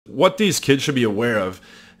what these kids should be aware of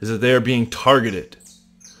is that they are being targeted.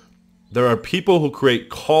 There are people who create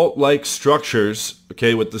cult-like structures,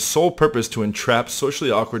 okay, with the sole purpose to entrap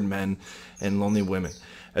socially awkward men and lonely women.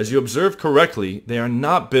 As you observe correctly, they are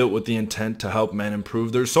not built with the intent to help men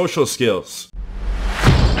improve their social skills.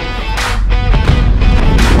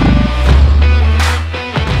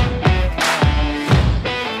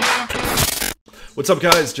 What's up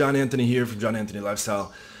guys, John Anthony here from John Anthony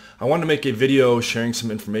Lifestyle. I wanted to make a video sharing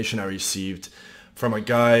some information I received from a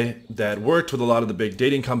guy that worked with a lot of the big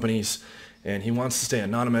dating companies, and he wants to stay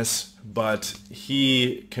anonymous, but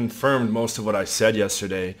he confirmed most of what I said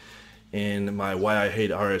yesterday in my Why I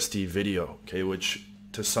Hate RSD video, okay, which,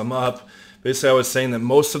 to sum up, basically I was saying that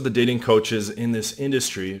most of the dating coaches in this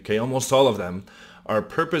industry, okay, almost all of them, are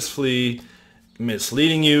purposefully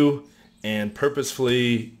misleading you and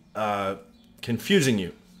purposefully confusing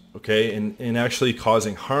you, okay, and actually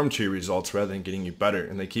causing harm to your results rather than getting you better.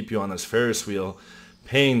 And they keep you on this Ferris wheel,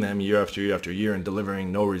 paying them year after year after year and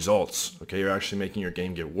delivering no results. Okay, you're actually making your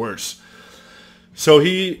game get worse. So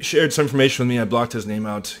he shared some information with me. I blocked his name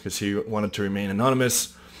out because he wanted to remain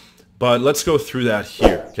anonymous. But let's go through that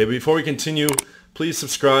here. Okay, before we continue, please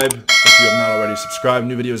subscribe if you have not already subscribed.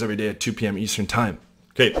 New videos every day at 2 p.m. Eastern Time.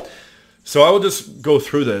 Okay. So I will just go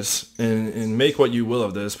through this and make what you will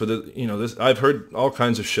of this, but I've heard all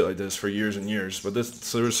kinds of shit like this for years and years, but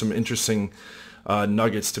so there's some interesting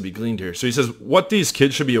nuggets to be gleaned here. So he says, what these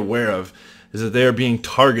kids should be aware of is that they are being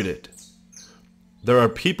targeted. There are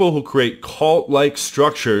people who create cult-like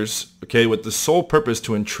structures, okay, with the sole purpose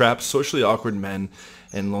to entrap socially awkward men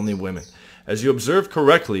and lonely women. As you observe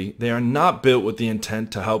correctly, they are not built with the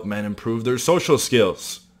intent to help men improve their social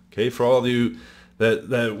skills. Okay, for all of you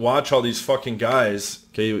that watch all these fucking guys,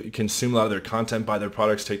 okay, consume a lot of their content, buy their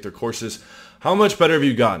products, take their courses, how much better have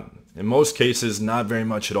you gotten? In most cases, not very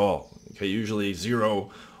much at all. Okay, usually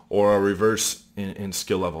zero or a reverse in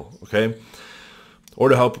skill level, okay? Or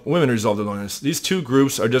to help women resolve their loneliness. These two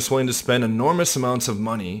groups are just willing to spend enormous amounts of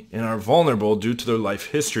money and are vulnerable due to their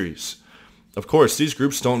life histories. Of course, these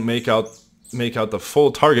groups don't make out the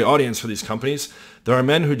full target audience for these companies. There are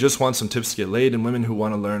men who just want some tips to get laid and women who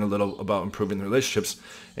want to learn a little about improving their relationships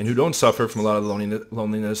and who don't suffer from a lot of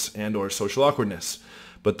loneliness and or social awkwardness.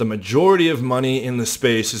 But the majority of money in the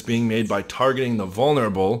space is being made by targeting the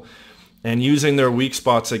vulnerable and using their weak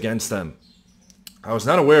spots against them. I was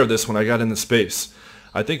not aware of this when I got in the space.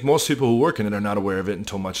 I think most people who work in it are not aware of it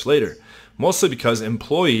until much later, mostly because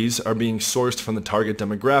employees are being sourced from the target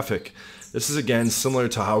demographic. This is again similar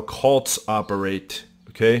to how cults operate,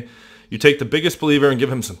 okay? You take the biggest believer and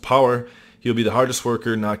give him some power, he'll be the hardest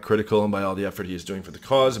worker, not critical, and by all the effort he is doing for the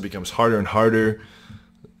cause, it becomes harder and harder.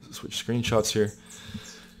 Switch screenshots here.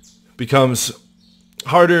 Becomes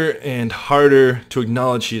harder and harder to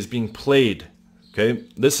acknowledge he is being played, okay?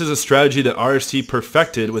 This is a strategy that RST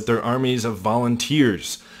perfected with their armies of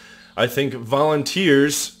volunteers. I think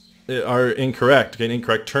volunteers are incorrect, okay, an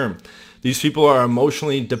incorrect term. These people are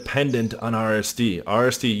emotionally dependent on RSD.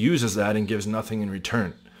 RSD uses that and gives nothing in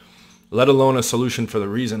return, let alone a solution for the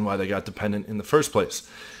reason why they got dependent in the first place.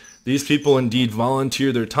 These people indeed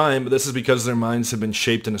volunteer their time, but this is because their minds have been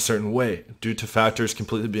shaped in a certain way due to factors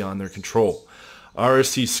completely beyond their control.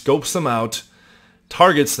 RSD scopes them out,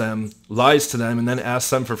 targets them, lies to them, and then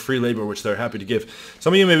asks them for free labor, which they're happy to give.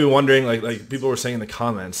 Some of you may be wondering, like people were saying in the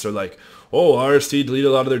comments, they're like, oh, RSD deleted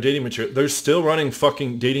a lot of their dating material. They're still running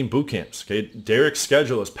fucking dating boot camps, okay? Derek's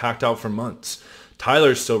schedule is packed out for months.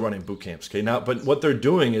 Tyler's still running boot camps, okay? Now, but what they're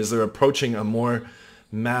doing is they're approaching a more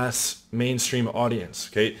mass mainstream audience,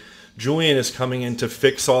 okay? Julian is coming in to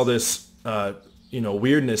fix all this,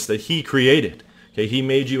 weirdness that he created, okay? He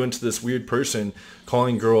made you into this weird person,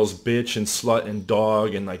 calling girls bitch and slut and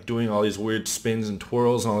dog and like doing all these weird spins and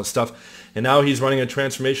twirls and all this stuff. And now he's running a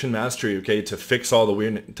transformation mastery, okay, to fix all the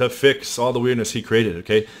weirdness he created,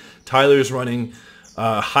 okay? Tyler's running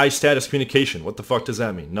high status communication. What the fuck does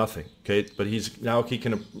that mean? Nothing, okay? But he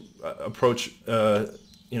can approach,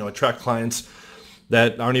 attract clients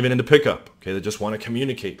that aren't even into pickup, okay? That just want to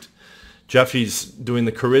communicate. Jeffy's doing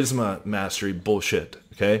the charisma mastery bullshit,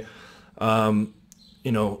 okay?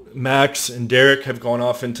 Max and Derek have gone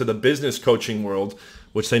off into the business coaching world,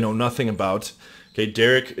 which they know nothing about. Okay,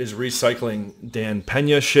 Derek is recycling Dan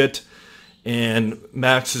Pena shit, and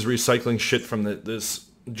Max is recycling shit from this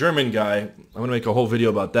German guy. I'm going to make a whole video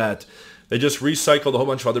about that. They just recycled a whole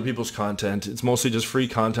bunch of other people's content. It's mostly just free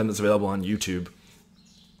content that's available on YouTube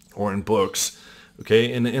or in books.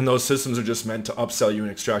 Okay, and those systems are just meant to upsell you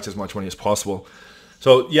and extract as much money as possible.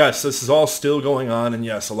 So yes, this is all still going on, and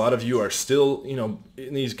yes, a lot of you are still,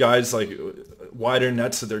 in these guys, like wider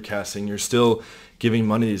nets that they're casting. You're still giving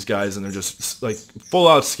money to these guys, and they're just like full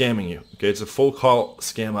out scamming you. Okay, it's a full call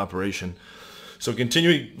scam operation. So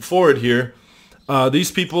continuing forward here, these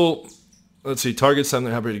people, let's see, target something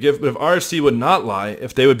they're happy to give. But if RSD would not lie,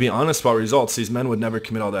 if they would be honest about results, these men would never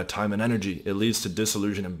commit all that time and energy. It leads to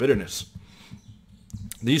disillusion and bitterness.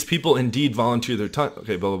 These people indeed volunteer their time.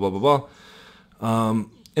 Okay, blah, blah, blah, blah, blah.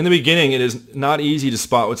 In the beginning, it is not easy to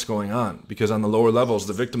spot what's going on because on the lower levels,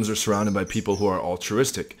 the victims are surrounded by people who are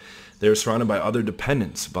altruistic. They are surrounded by other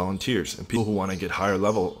dependents, volunteers, and people who want to get higher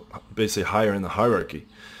level, basically higher in the hierarchy.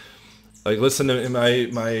 Like, listen to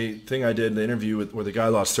my thing I did, the interview where the guy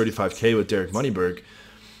lost 35K with Derek Moneyberg.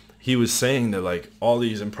 He was saying that like all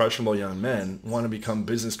these impressionable young men want to become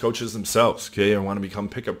business coaches themselves, okay, or want to become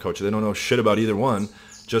pickup coaches. They don't know shit about either one,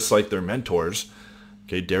 just like their mentors,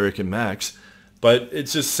 okay, Derek and Max. But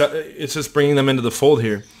it's just bringing them into the fold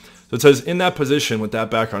here. So it says, in that position with that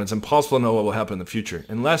background, it's impossible to know what will happen in the future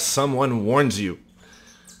unless someone warns you.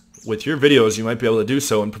 With your videos, you might be able to do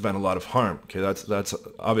so and prevent a lot of harm. Okay, that's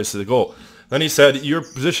obviously the goal. Then he said, you're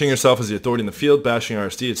positioning yourself as the authority in the field, bashing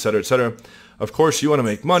RSD, etc., etc. Of course, you want to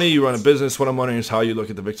make money, you run a business. What I'm wondering is how you look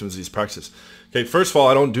at the victims of these practices. Okay, first of all,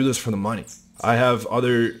 I don't do this for the money. I have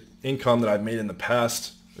other income that I've made in the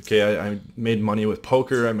past. Okay, I made money with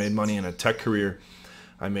poker. I made money in a tech career.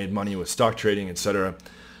 I made money with stock trading, etc.,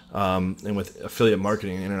 and with affiliate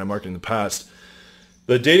marketing and internet marketing in the past.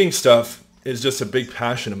 The dating stuff is just a big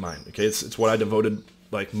passion of mine. Okay, it's what I devoted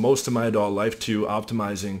like most of my adult life to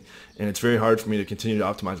optimizing, and it's very hard for me to continue to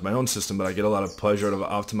optimize my own system, but I get a lot of pleasure out of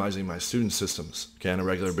optimizing my student systems, okay, on a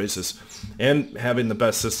regular basis, and having the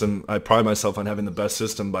best system. I pride myself on having the best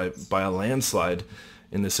system by a landslide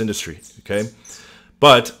in this industry. Okay,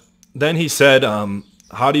 but then he said,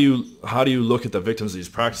 how do you look at the victims of these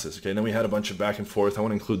practices? Okay, and then we had a bunch of back and forth. I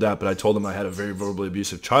want to include that, but I told him I had a very verbally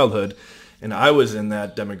abusive childhood, and I was in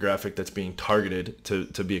that demographic that's being targeted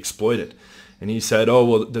to be exploited. And he said, oh,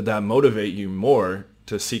 well, did that motivate you more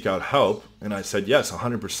to seek out help? And I said, yes,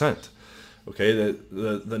 100%. Okay,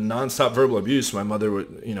 the nonstop verbal abuse my mother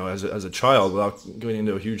would, as a child, without going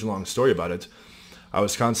into a huge long story about it, I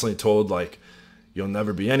was constantly told, like, you'll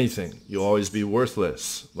never be anything. You'll always be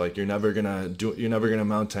worthless. Like, you're never gonna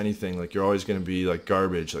amount to anything. Like, you're always gonna be like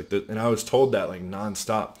garbage. And I was told that like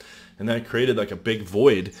nonstop, and that created like a big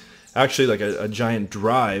void, actually like a giant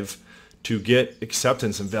drive to get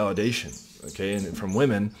acceptance and validation. Okay, and from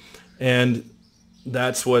women, and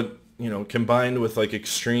that's what combined with like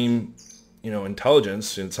extreme,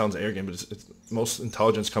 intelligence. And it sounds arrogant, but most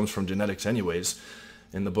intelligence comes from genetics, anyways.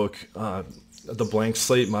 In the book, The Blank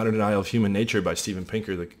Slate: Modern Denial of Human Nature by Steven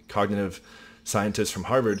Pinker, the cognitive scientist from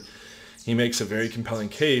Harvard, he makes a very compelling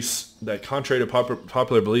case that contrary to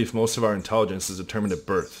popular belief, most of our intelligence is determined at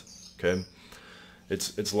birth. Okay,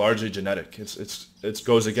 it's largely genetic. It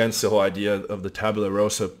goes against the whole idea of the tabula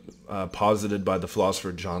rasa posited by the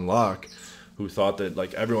philosopher John Locke, who thought that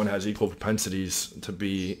like everyone has equal propensities to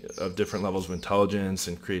be of different levels of intelligence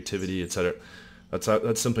and creativity, etc.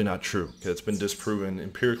 That's simply not true. Okay? It's been disproven,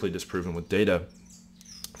 empirically disproven with data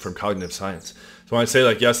from cognitive science. So when I say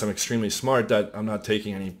like, yes, I'm extremely smart, that I'm not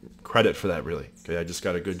taking any credit for that really. Okay, I just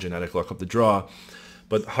got a good genetic luck of the draw.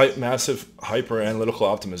 But massive hyper analytical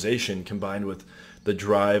optimization combined with the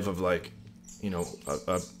drive of like,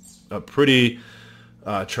 a pretty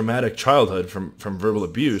traumatic childhood from verbal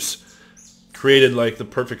abuse created like the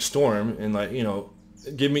perfect storm, and like,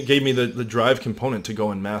 gave me the drive component to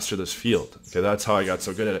go and master this field. Okay, that's how I got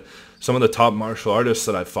so good at it. Some of the top martial artists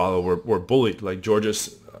that I follow were bullied, like George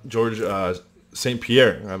St.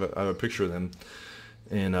 Pierre. I have a picture of him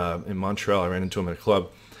in Montreal. I ran into him at a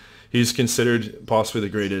club. He's considered possibly the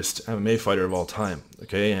greatest MMA fighter of all time.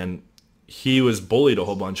 Okay, and he was bullied a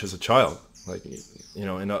whole bunch as a child. Like,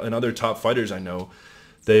 and other top fighters I know,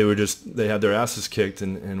 they had their asses kicked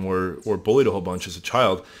and were bullied a whole bunch as a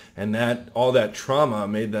child, and all that trauma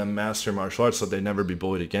made them master martial arts so they'd never be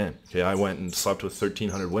bullied again. Okay, I went and slept with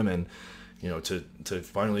 1,300 women, to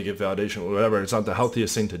finally get validation or whatever. It's not the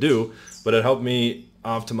healthiest thing to do, but it helped me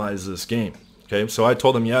optimize this game. Okay, so I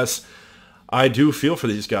told them, yes, I do feel for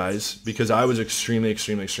these guys because I was extremely,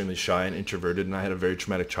 extremely, extremely shy and introverted, and I had a very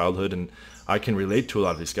traumatic childhood, and I can relate to a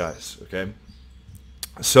lot of these guys. Okay,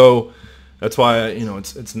 so that's why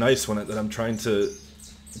it's nice that I'm trying to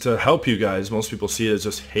help you guys. Most people see it as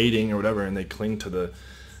just hating or whatever, and they cling to the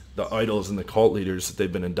idols and the cult leaders that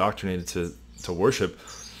they've been indoctrinated to worship.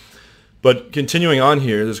 But continuing on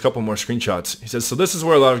here, there's a couple more screenshots. He says, so this is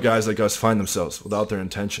where a lot of guys like us find themselves without their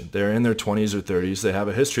intention. They're in their 20s or 30s. They have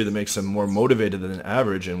a history that makes them more motivated than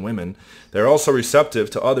average in women. They're also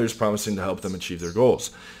receptive to others promising to help them achieve their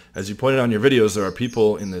goals. As you pointed out in your videos, there are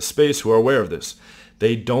people in this space who are aware of this.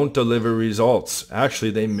 They don't deliver results.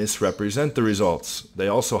 Actually, they misrepresent the results. They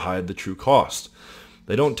also hide the true cost.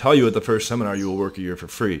 They don't tell you at the first seminar you will work a year for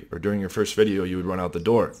free, or during your first video you would run out the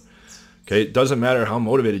door. Okay, it doesn't matter how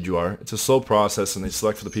motivated you are. It's a slow process, and they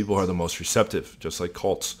select for the people who are the most receptive, just like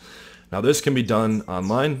cults. Now this can be done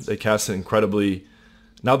online. They cast an incredibly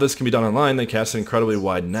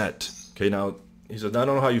wide net. Okay, now he said, I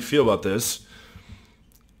don't know how you feel about this,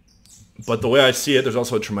 but the way I see it, there's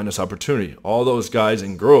also a tremendous opportunity. All those guys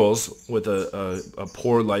and girls with a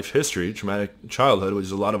poor life history, traumatic childhood, which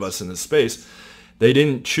is a lot of us in this space, they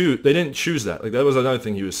didn't choose that. Like, that was another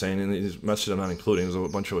thing he was saying, and his message I'm not including, there's a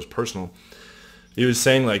bunch of it was personal. He was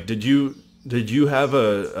saying, like, did you have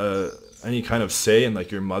any kind of say in,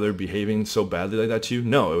 like, your mother behaving so badly like that to you?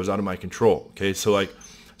 No, it was out of my control. Okay, so, like,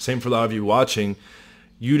 same for a lot of you watching.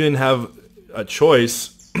 You didn't have a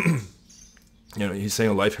choice. You know, he's saying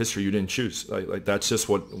a life history you didn't choose. Like that's just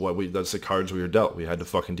that's the cards we were dealt. We had to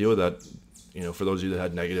fucking deal with that. You know, for those of you that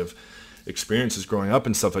had negative experiences growing up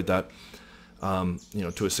and stuff like that, you know,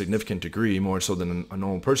 to a significant degree, more so than a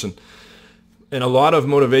normal person. And a lot of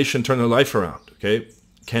motivation to turn their life around, okay,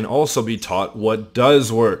 can also be taught what does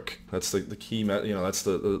work. That's the key, you know, that's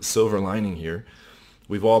the silver lining here.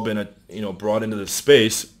 We've all been, you know, brought into this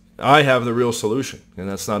space. I have the real solution, and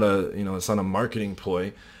that's not it's not a marketing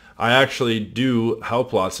ploy. I actually do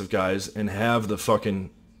help lots of guys and have the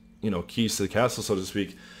fucking, you know, keys to the castle, so to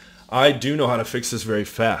speak. I do know how to fix this very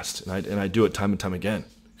fast, and I do it time and time again,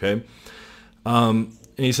 okay? And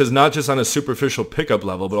he says, not just on a superficial pickup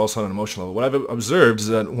level, but also on an emotional level. What I've observed is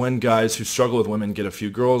that when guys who struggle with women get a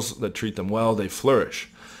few girls that treat them well, they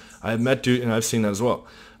flourish. I've met dudes, and I've seen that as well.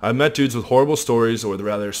 I've met dudes with horrible stories or with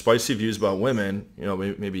rather spicy views about women, you know,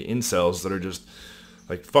 maybe incels that are just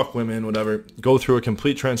like, fuck women, whatever, go through a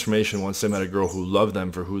complete transformation once they met a girl who loved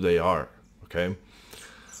them for who they are, okay?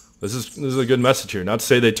 This is a good message here. Not to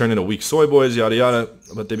say they turned into weak soy boys, yada yada,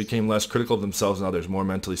 but they became less critical of themselves and others, more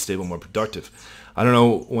mentally stable, more productive. I don't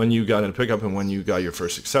know when you got into pickup and when you got your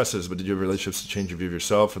first successes, but did you have relationships to change your view of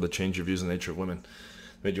yourself or the change your views on the nature of women?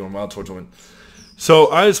 Made you more mild towards women?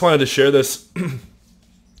 So I just wanted to share this.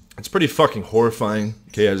 It's pretty fucking horrifying,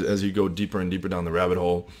 okay, as you go deeper and deeper down the rabbit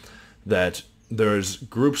hole, that there's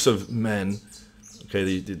groups of men,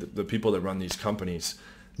 okay, the people that run these companies,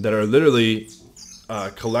 that are literally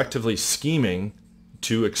collectively scheming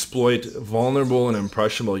to exploit vulnerable and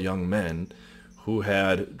impressionable young men who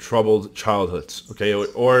had troubled childhoods, okay,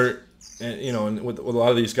 or you know, and with a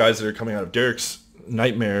lot of these guys that are coming out of Derek's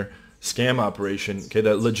nightmare scam operation, okay,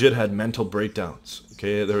 that legit had mental breakdowns,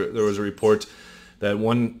 okay. There was a report that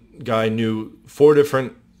one guy knew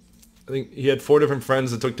I think he had 4 different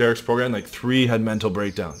friends that took Derek's program. Like 3 had mental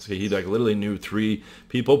breakdowns. Okay, he like literally knew 3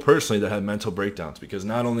 people personally that had mental breakdowns, because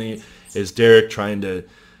not only is Derek trying to,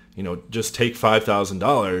 you know, just take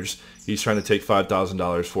 $5,000, he's trying to take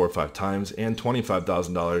 $5,000 4 or 5 times and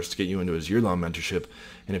 $25,000 to get you into his year-long mentorship.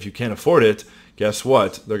 And if you can't afford it, guess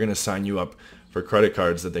what? They're going to sign you up for credit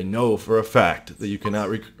cards that they know for a fact that you cannot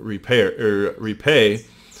repay,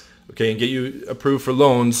 okay, and get you approved for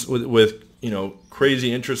loans with you know,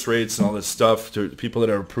 crazy interest rates and all this stuff to people that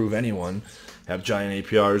are approve anyone, have giant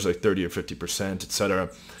APRs like 30 or 50%, etc.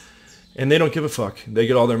 And they don't give a fuck. They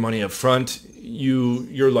get all their money up front.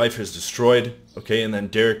 Your life is destroyed, okay? And then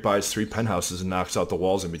Derek buys 3 penthouses and knocks out the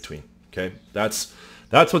walls in between, okay? That's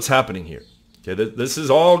what's happening here. Okay, this is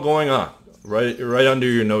all going on right under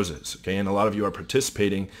your noses, okay? And a lot of you are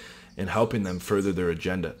participating in helping them further their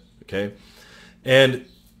agenda, okay? And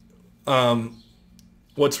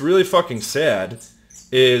what's really fucking sad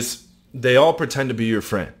is they all pretend to be your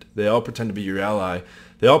friend. They all pretend to be your ally.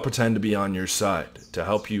 They all pretend to be on your side to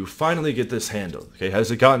help you finally get this handled. Okay,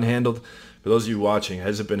 has it gotten handled? For those of you watching,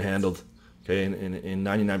 has it been handled? Okay, in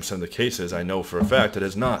 99% of the cases, I know for a fact it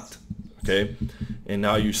has not. Okay, and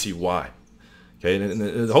now you see why. Okay,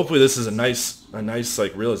 and hopefully this is a nice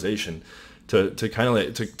like realization to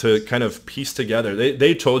kind of piece together.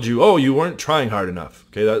 They told you, oh, you weren't trying hard enough.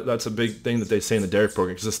 Okay, that's a big thing that they say in the Derek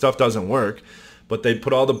program, because the stuff doesn't work, but they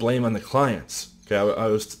put all the blame on the clients. Okay, I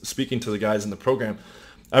was speaking to the guys in the program.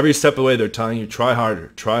 Every step of the way, they're telling you, try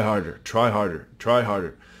harder, try harder, try harder, try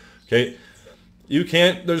harder. Okay, you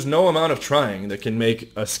can't. There's no amount of trying that can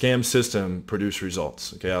make a scam system produce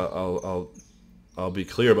results. Okay, I'll be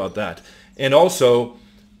clear about that. And also,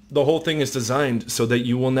 the whole thing is designed so that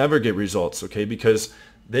you will never get results, okay? Because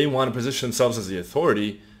they want to position themselves as the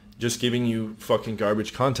authority just giving you fucking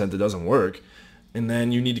garbage content that doesn't work, and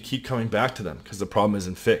then you need to keep coming back to them because the problem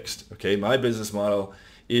isn't fixed. Okay, my business model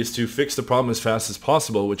is to fix the problem as fast as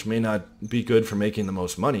possible, which may not be good for making the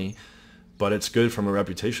most money, but it's good from a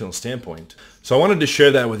reputational standpoint. So I wanted to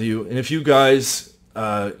share that with you. And if you guys,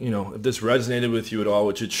 if this resonated with you at all,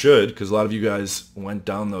 which it should, because a lot of you guys went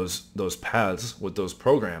down those paths with those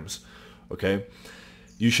programs, okay,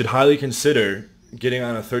 you should highly consider getting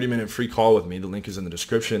on a 30-minute free call with me. The link is in the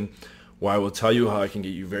description, where I will tell you how I can get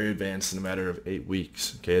you very advanced in a matter of 8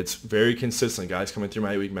 weeks. Okay, it's very consistent. Guys coming through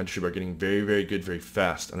my 8-week mentorship are getting very, very good, very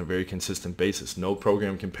fast on a very consistent basis. No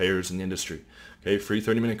program compares in the industry. Okay, free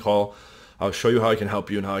 30-minute call. I'll show you how I can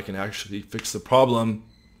help you and how I can actually fix the problem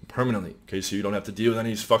permanently. Okay, so you don't have to deal with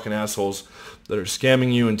any of these fucking assholes that are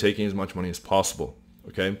scamming you and taking as much money as possible.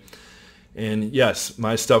 Okay, and yes,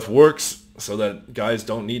 my stuff works so that guys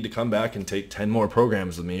don't need to come back and take 10 more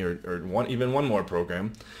programs with me, or even one more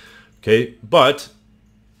program. Okay, but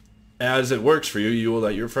as it works for you, you will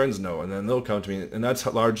let your friends know, and then they'll come to me, and that's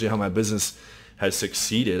largely how my business has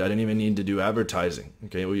succeeded. I didn't even need to do advertising.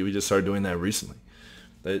 Okay, we just started doing that recently.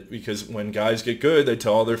 Because when guys get good, they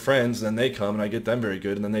tell all their friends, and then they come, and I get them very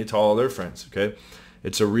good, and then they tell all their friends. Okay,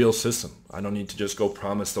 it's a real system. I don't need to just go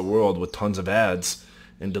promise the world with tons of ads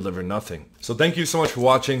and deliver nothing. So thank you so much for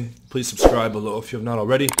watching. Please subscribe below if you have not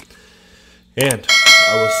already, and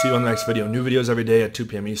I will see you on the next video. New videos every day at 2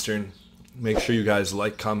 p.m. Eastern. Make sure you guys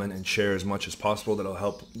like, comment, and share as much as possible. That'll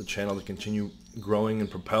help the channel to continue growing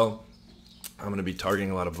and propel. I'm going to be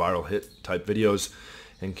targeting a lot of viral hit type videos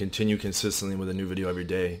and continue consistently with a new video every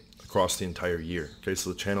day across the entire year. Okay,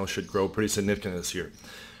 so the channel should grow pretty significantly this year.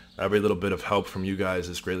 Every little bit of help from you guys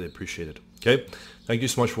is greatly appreciated. Okay, thank you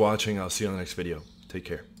so much for watching. I'll see you on the next video. Take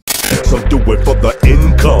care. Some do it for the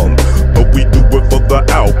income, but we do it for the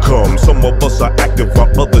outcome. Some of us are active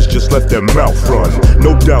while others just let their mouth run.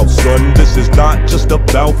 No doubt, son, this is not just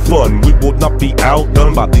about fun. We will not be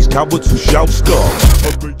outdone by these cowards who shout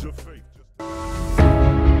scum.